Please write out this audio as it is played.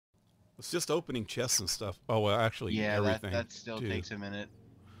It's just opening chests and stuff. Oh, well, actually, Yeah, everything. that still takes a minute.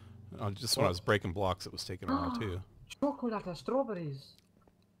 Just when I was breaking blocks, it was taking a while, too. Chocolate and strawberries.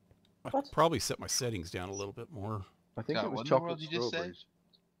 I probably set my settings down a little bit more. I think God, it was what in the world chocolate did you just say? strawberries.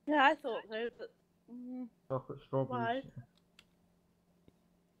 Yeah, I thought so, but... Chocolate strawberries.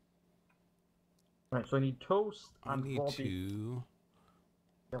 Why? Right, so I need toast I and need Bobby. to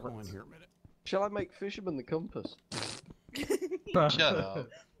go in Pellets. here a minute. Shall I make fisherman the compass? Shut up.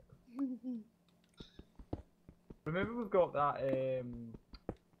 Remember we've got that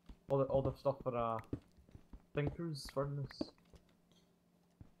all the stuff for a Tinker's furnace.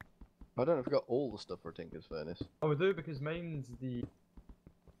 I don't know if we got all the stuff for Tinker's furnace. Oh, we do, because mine's the...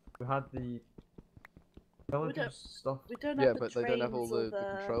 We had the... Villagers stuff. We don't Yeah, have the but they don't have all trains or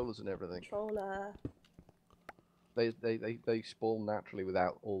the controllers and everything. Controller. They spawn naturally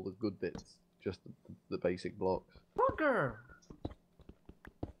without all the good bits, just the basic blocks. Bugger!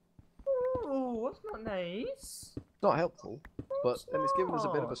 Oh, that's not nice. It's not helpful, but and it's given us a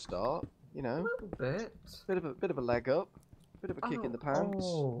bit of a start, you know. A little bit. Bit of a leg up, bit of a kick in the pants.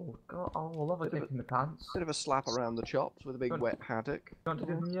 Oh, God, I love a kick in the pants. Bit of a slap around the chops with a big wet haddock. You want to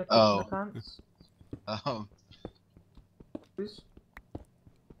give me a kick Oh. in the pants? Please?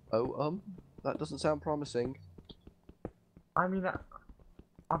 Oh, that doesn't sound promising. I mean, I'm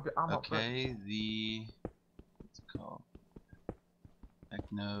up for it. Okay, what's it called?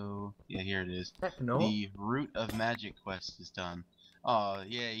 Techno. Yeah, here it is. Techno? The Root of Magic quest is done. Oh,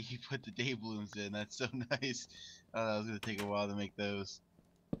 yeah, you put the day blooms in. That's so nice. Oh, that was gonna take a while to make those.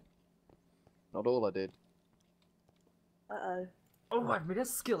 Not all I did. Uh-oh. Oh, I've made a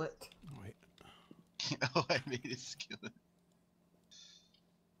skillet. Wait. Oh, I made a skillet.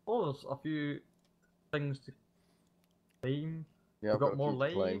 Oh, there's a few things to claim. Yeah, We've I've got a more few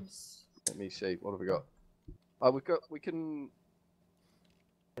to claim. lives. Let me see. What have we got? Oh, we can.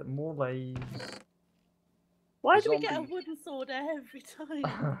 Get more lives. Why do we get a Zombie. wooden sword every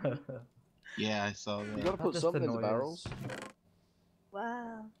time? Yeah, I saw You that. gotta put just something in the annoys us. barrels.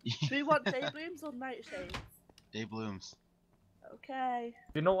 Wow. Do we want day blooms or nightshades? Day blooms. Okay.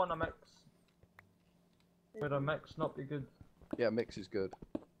 You know what a mix? Would a mix not be good? Yeah, mix is good.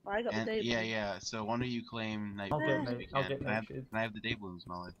 I got the And, day yeah, blooms. yeah. So one of you claim night I'll get blooms. night- if you I'll can. get Can I have- nightshade. Can I have the day blooms,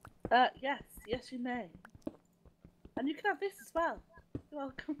 Molly? Yes, you may. And you can have this as well. You're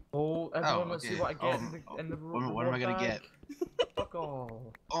welcome. Oh, everyone, let's see okay. what I get Oh, in the what am I gonna reward get? bag. Fuck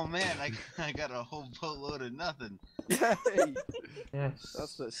all. Oh man, I got a whole boatload of nothing. Yay! Yes.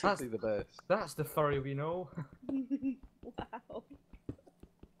 That's simply the best. That's the furry we know. Wow.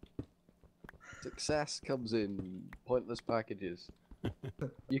 Success comes in pointless packages.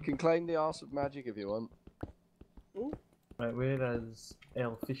 You can claim the arse of magic if you want. Right, where is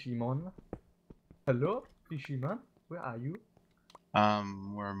El Fishimon? Hello, Fishimon? Where are you?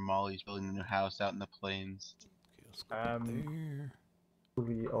 Where Molly's building a new house out in the plains. Okay, let's go up there.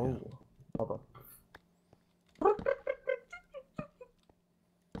 Mother.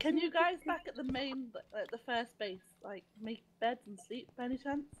 Can you guys back at the main, at the first base, like make beds and sleep by any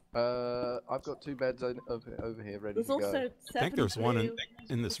chance? I've got 2 beds over here ready There's to also go. I think there's one blue,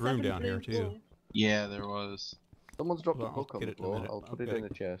 in this there's room 7 down here, blue too. wool. Yeah, there was. Someone's dropped Well, a book I'll on get the it in a floor. minute. I'll put I've it got in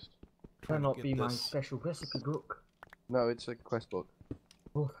it. a chest. Trying to Cannot get be my this. special recipe book. No, it's a quest book.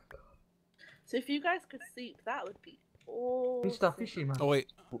 Oh, thank God. So if you guys could sleep, that would be awesome. Mr. Fishimon. Oh,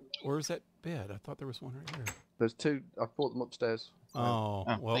 wait. Where's that bed? I thought there was one right here. There's 2. I've brought them upstairs. Oh,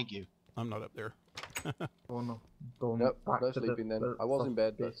 Oh, well, thank you. I'm not up there. Oh no. Don't Nope, back no to the- sleeping then. the I was in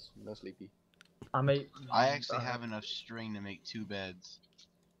bed, but base. no sleepy. I might. I actually have enough string to make 2 beds.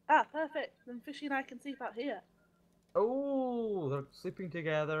 Ah, perfect. Then Fishy and I can sleep out here. Oh, they're sleeping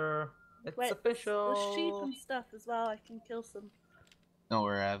together. It's Wait, official. there's sheep and stuff as well. I can kill some. No,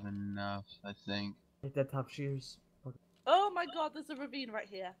 we're having enough, I think. They did have shears. Oh my god, there's a ravine right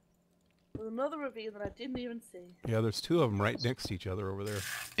here. There's another ravine that I didn't even see. Yeah, there's 2 of them right next to each other over there.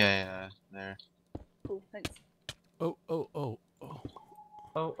 Yeah, there. Cool, thanks. Oh, oh, oh, oh.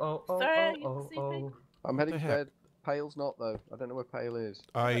 Oh, oh, oh, Sorry, oh, oh, sleeping? oh. I'm heading the to heck? bed. Pale's not though. I don't know where Pale is.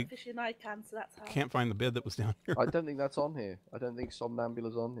 I Fishy and I can, so that's how. can't find the bed that was down here. I don't think that's on here. I don't think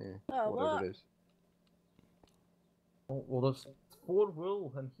Somnambula's on here. Oh, whatever what? it is. Oh, well, there's 4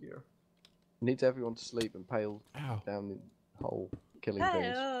 wool in here. Needs everyone to sleep and Pale Ow. down the hole killing Hey,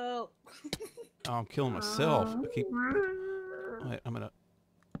 things. Oh, I'm killing myself. I keep... Wait, I'm gonna...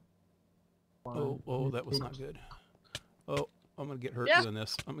 Oh, that was not good. Oh, I'm gonna get hurt Yeah. doing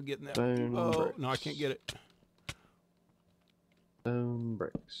this. I'm gonna get in that. Stone Oh, bricks. no, I can't get it. Stone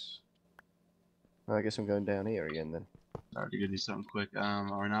bricks. I guess I'm going down here again then. Sorry to go do something quick. Are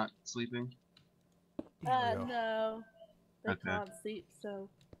we not sleeping? There we go. no. They Okay. can't sleep, so.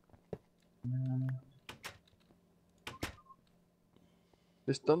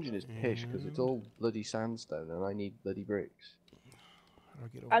 This dungeon is pish because it's all bloody sandstone and I need bloody bricks. How do I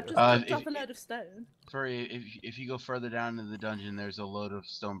get over I've there? just picked up a load of stone. Furry, if you go further down into the dungeon, there's a load of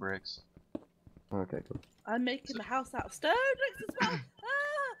stone bricks. Okay, cool. I'm making the house out of stone bricks as well. Ah!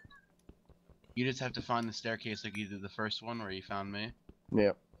 You just have to find the staircase like you did the first one where you found me.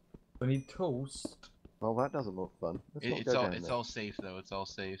 Yeah. We need toast. Well, that doesn't look fun. Let's not It's go all down it's there. all safe though. It's all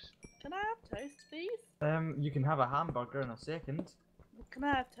safe. Can I have toast, please? You can have a hamburger in a second. Can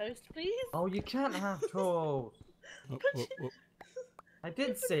I have toast, please? Oh, you can't have toast. Oh, oh, oh. I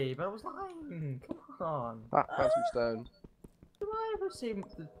did say, but I was lying. Come on. Ah, found some stone. Do I ever say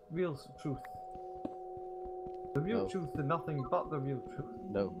the real truth? The real No. truth and nothing but the real truth.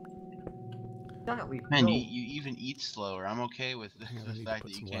 No. Exactly. Man, no. you even eat slower. I'm okay with the, Yeah, I the need to fact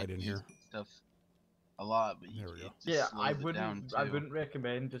put that you some can't light in eat here. stuff a lot, but There we go. it just Yeah, slows it down I too. wouldn't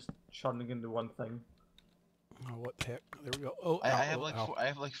recommend just churning into one thing. Oh, what the heck? There we go. Oh, I ow, have oh, like ow. I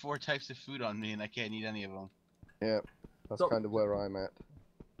have like 4 types of food on me, and I can't eat any of them. Yeah, that's So- kind of where I'm at.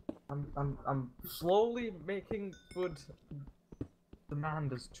 I'm slowly making food.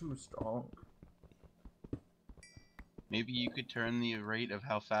 Demand is too strong. Maybe you could turn the rate of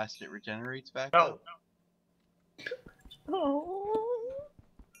how fast it regenerates back No. up. Oh.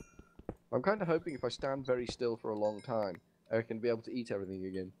 I'm kind of hoping if I stand very still for a long time, I can be able to eat everything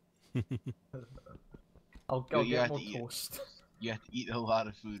again. I'll You get have more to eat it. toast. You have to eat a lot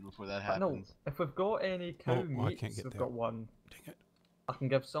of food before that But no, happens. if we've got any cow Oh, well, I can't meats, get we've that. got one. Dang it. I can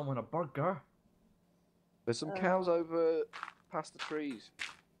give someone a burger. There's some cows over past the trees.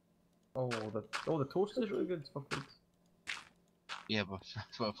 Oh, the toast is really good for food. Yeah, but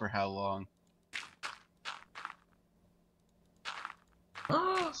for how long?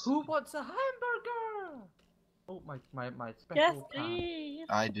 Who wants a hamburger? Oh, my special Yes, can. please.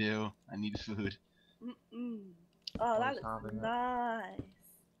 I do. I need food. Mm-mm. Oh, that Always looks having it. nice.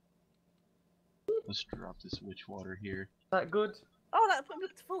 Let's drop this witch water here. Is that good? Oh, that put me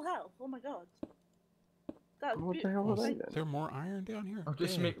up to full health. Oh my god. That was What the hell beautiful. are they Thank then? Is there more iron down here? I'll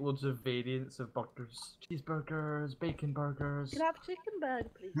just Dang. make loads of variants of burgers. Cheeseburgers, bacon burgers. you. Can I have a chicken burger,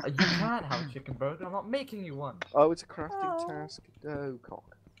 please? You can't have a chicken burger. I'm not making you one. Oh, it's a crafting Oh. task. Oh,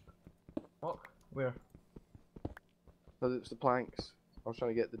 cock. What? Where? So it's the planks. I was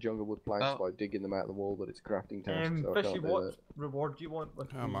trying to get the jungle wood planks Oh. by digging them out of the wall, but it's a crafting task, so I Fishy, can't do what that. reward do you want with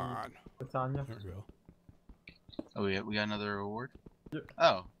Come the on. Britannia? There we go. Oh, we got another reward? Yep.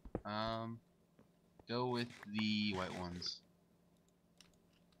 Oh. Go with the white ones.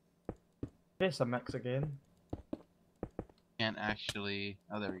 Yes, a mix again. Can't actually.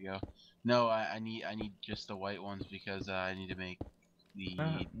 Oh, there we go. No, I need just the white ones because I need to make the.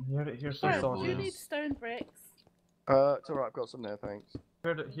 Here's some Sure, Sorry, do you audience. need stone bricks? It's alright, I've got some now, thanks.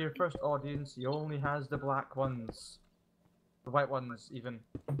 Here, first audience. He only has the black ones. The white ones, even.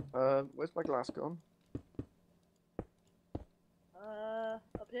 Where's my glass gone?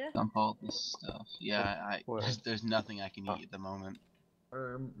 Up here? Dump all this stuff. Yeah, Where? there's nothing I can Ah. eat at the moment.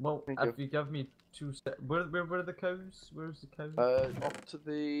 Well, Thank if you give me 2 sec, where are the cows? Where's the cows? Off to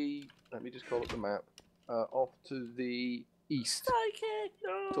the... Let me just call up the map. Off to the east. Psychic!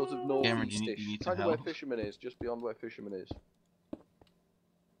 No! Sort of Cameron, do you northeast-ish. need some Kind of where help? Fisherman is, just beyond where Fisherman is.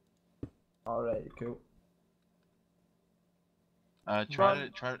 Alright, cool.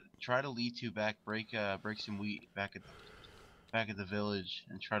 Try to lead 2 back. Break some wheat back at the village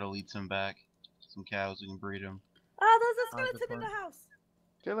and try to lead some back. Some cows, we can breed them. Ah, there's a Ah, good skeleton in the point. house!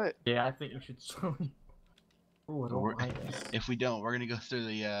 Kill it! Yeah, I think you should slowly. Oh, I don't We're- like this. If we don't, we're gonna go through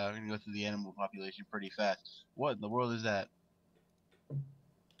the animal population pretty fast. What in the world is that?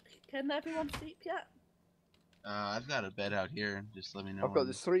 Can everyone sleep yet? I've got a bed out here. Just let me know. I've got when-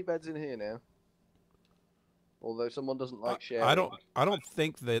 there's 3 beds in here now. Although someone doesn't like sharing. I don't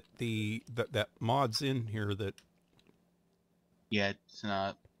think that that mod's in here that Yeah, it's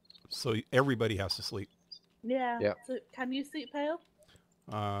not. so everybody has to sleep. Yeah. Yeah. So, can you sleep, Pale?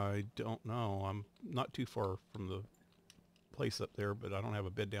 I don't know. I'm not too far from the place up there, but I don't have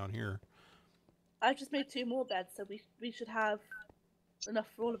a bed down here. I've just made 2 more beds, so we should have enough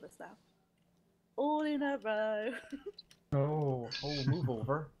for all of us now. All in a row. Oh, move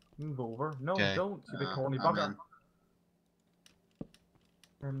over. Move over. No, Okay, don't, you big horny I'm bugger.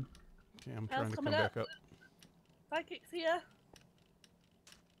 Okay, I'm How's trying to come coming up? back up. Psychic's here.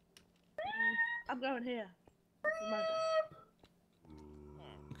 I'm going here. This is my bed.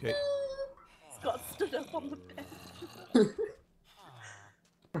 Okay. Scott stood up on the bed.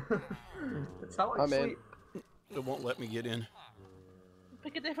 It's how I I'm in. sleep. It won't let me get in.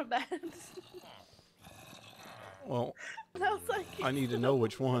 Pick a different bed. Well, That was like I need to know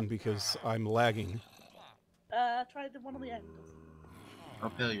which one because I'm lagging. Try the one on the end. Oh,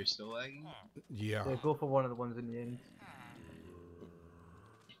 Pale, you're still lagging? Yeah. Yeah, go for one of the ones in the end.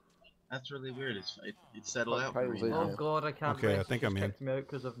 That's really weird. It settled Oh, out for me Pale's in Oh now. now. god, I can't Okay, I rest. think It I'm just in. kicked me out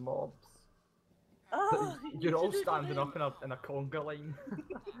because of mobs. Oh, you You're all should do standing the up in a conga line.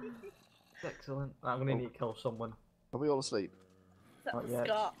 Excellent. I'm gonna need to kill someone. Are we all asleep? Except Not for yet.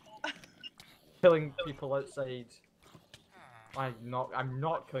 Scott. Killing people outside. I'm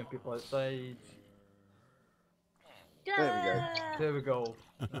not killing people outside. There we go. Yeah! There we go.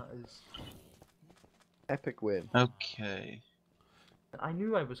 That is. Epic win. Okay. I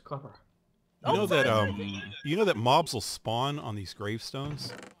knew I was clever. You know that finally! you know that mobs will spawn on these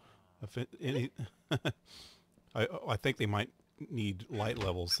gravestones. If any, I think they might need light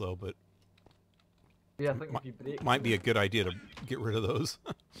levels though, but Yeah, I think if you break. might be a good idea to get rid of those.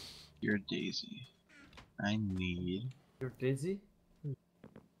 Pure Daisy. I need You're dizzy.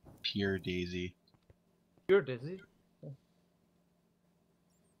 pure Daisy. You're dizzy.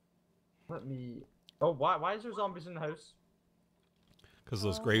 Let me. Oh, why is there zombies in the house? Because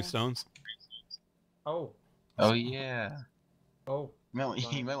those Oh. gravestones. Oh, Oh yeah. oh. You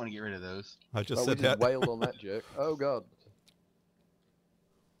might want to get rid of those. I just Oh, we said just that. wailed on that jerk. Oh god.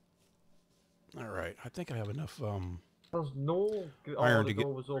 All right, I think I have enough There's no. Oh, Iron the to get-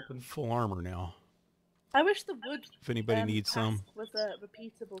 door was open. full armor now. I wish the wood If anybody needs task some. was a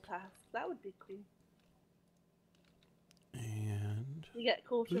repeatable task. That would be cool. And You get a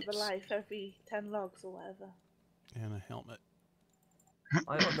quarter of Oops. a life every 10 logs or whatever. a helmet.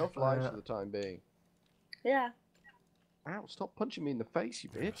 I Got enough lives uh, for the time being. Yeah, Ow, stop punching me in the face, you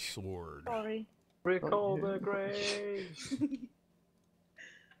And a bitch. sword. sorry. break Oh, all yeah. the graves.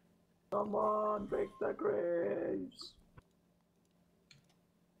 Come on, break the graves.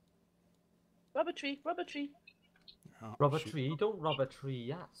 Rub a tree, rub a tree. Oh, Rub a shoot. tree. Don't rub a tree.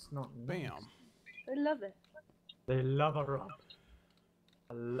 That's not. Nice. Bam. I love it. They love a rub.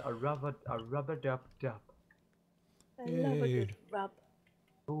 A rubber dub dub. I love a Yay. good rub.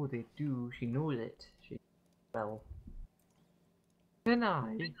 Oh, they do. She knows it. She well. Can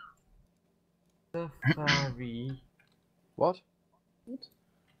I? The fairy. What? Oops.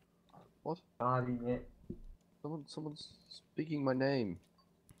 What? Fairy it. Someone's speaking my name.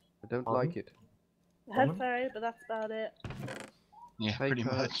 I don't Pardon? like it. Head Woman? fairy, but that's about it. Yeah, pretty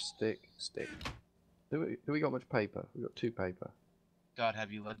Paper, much. stick. Do we got much paper? We got 2 paper. God,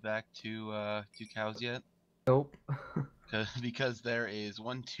 have you led back to 2 cows yet? Nope. Because there is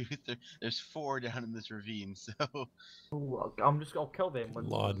 1, 2, 3. There's 4 down in this ravine. So Oh, I'll kill them when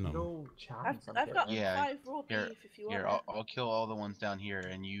Laudanum. there's no chance. I've got Yeah, 5 raw here- beef if you here, want I'll kill all the ones down here,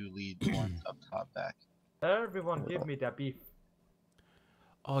 and you lead the ones up top back. Everyone give me the beef.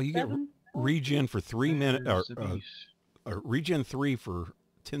 Oh, you it. get 7? regen for 3 minutes, There's the beef. regen 3 for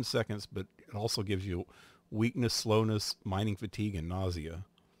 10 seconds, but it also gives you weakness, slowness, mining fatigue, and nausea.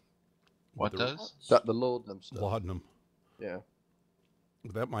 What With the does? That the laudanum stuff. Laudanum. Yeah.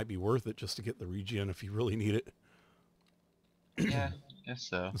 But that might be worth it just to get the regen if you really need it. Yeah, guess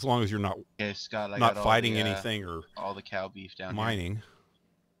so. As long as you're not Okay, Scott, I not got all fighting the, anything or all the cow beef down here. mining.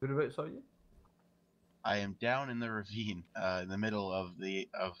 Whereabouts are you? I am down in the ravine, in the middle of the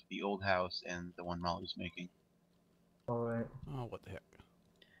old house and the one Molly's making. Alright. Oh, what the heck?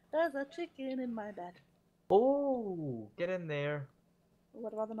 There's a chicken in my bed. Oh, get in there.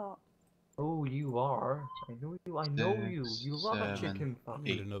 What rather not? Oh, you are. I know you. I know you. You love a 7, chicken I fuck.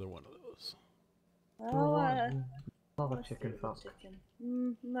 need 8. another one of those. Oh, Love a let's chicken see the fuck.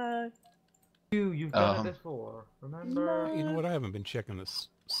 chicken. No. You've done it Um, before. Remember? No. You know what? I haven't been checking this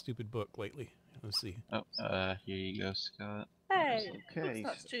stupid book lately. Let's see. Oh, here you go, Scott. Hey, Okay, that's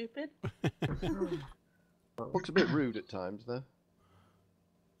not stupid. Looks a bit rude at times, though.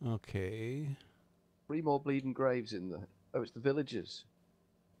 Okay. 3 more bleeding graves in there. Oh, it's the villagers.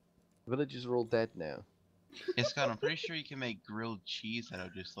 The villagers are all dead now. Yeah, Scott, I'm pretty sure you can make grilled cheese out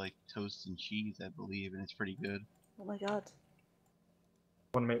of just like toast and cheese, I believe, and it's pretty good. Oh my god.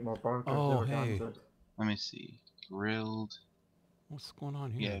 Want to make more burgers? Oh, They were damn hey. good. Let me see. Grilled. What's going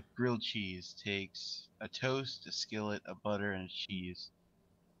on here? Yeah, grilled cheese takes a toast, a skillet, a butter, and a cheese.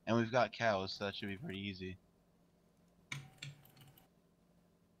 And we've got cows, so that should be pretty easy.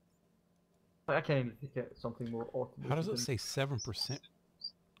 I can't even think of something more automated. How does it than- say 7%?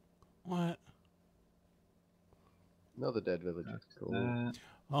 What? Another dead villager. Cool. That,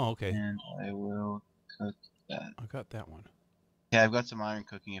 Oh, okay. and I will cook that. I got that one. Yeah, I've got some iron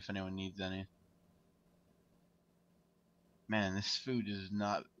cooking if anyone needs any. Man, this food does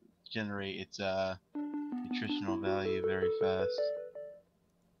not generate its nutritional value very fast.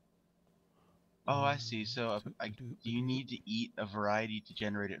 Oh, I see. So do you need to eat a variety to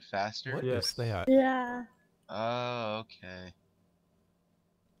generate it faster? What Yes. is that? Yeah. Oh, okay.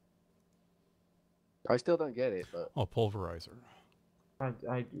 I still don't get it, but Oh, pulverizer.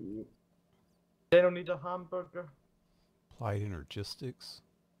 I do. They don't need a hamburger. Applied energistics.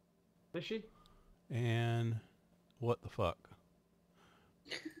 Does she? And what the fuck?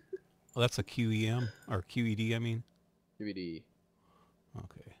 Oh, that's a QEM or QED, I mean. DVD.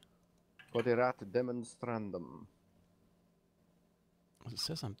 Okay. Quadrat demonstrandum. It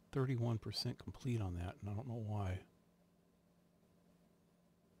says I'm 31% complete on that, and I don't know why.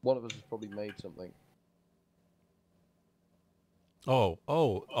 One of us has probably made something. Oh,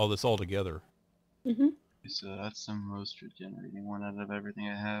 this all together. Mm-hmm. So that's the most for generating one out of everything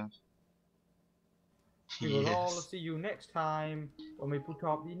I have. We will all see you next time when we put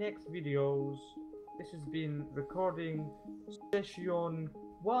up the next videos. This has been recording session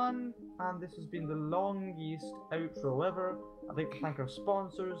 1, and this has been the longest outro ever. I'd like to thank our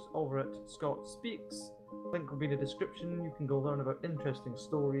sponsors over at Scott Speaks. Link will be in the description. You can go learn about interesting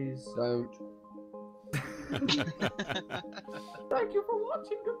stories. Don't. Thank you for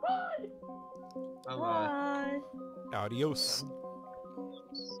watching. Goodbye. Bye-bye. Bye. Adios.